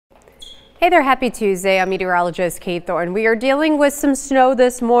Hey there, happy Tuesday. I'm meteorologist Kate Thornton. We are dealing with some snow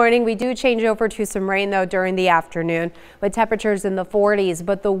this morning. We do change over to some rain though during the afternoon with temperatures in the 40s,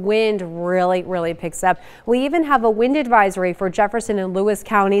 but the wind really picks up. We even have a wind advisory for Jefferson and Lewis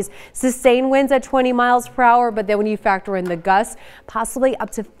counties. Sustained winds at 20 miles per hour, but then when you factor in the gusts, possibly up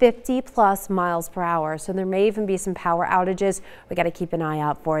to 50+ miles per hour. So there may even be some power outages. We got to keep an eye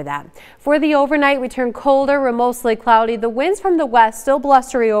out for that. For the overnight, we turn colder or mostly cloudy. The winds from the west still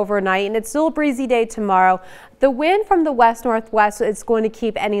blustery overnight, and it's still a breezy day tomorrow. The wind from the west-northwest is going to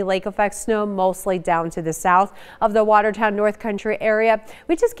keep any lake effect snow mostly down to the south of the Watertown North Country area.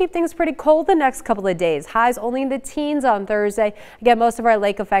 We just keep things pretty cold the next couple of days. Highs only in the teens on Thursday. Again, most of our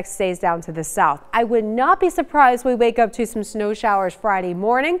lake effect stays down to the south. I would not be surprised we wake up to some snow showers Friday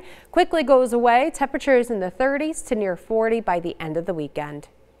morning. Quickly goes away. Temperatures in the 30s to near 40 by the end of the weekend.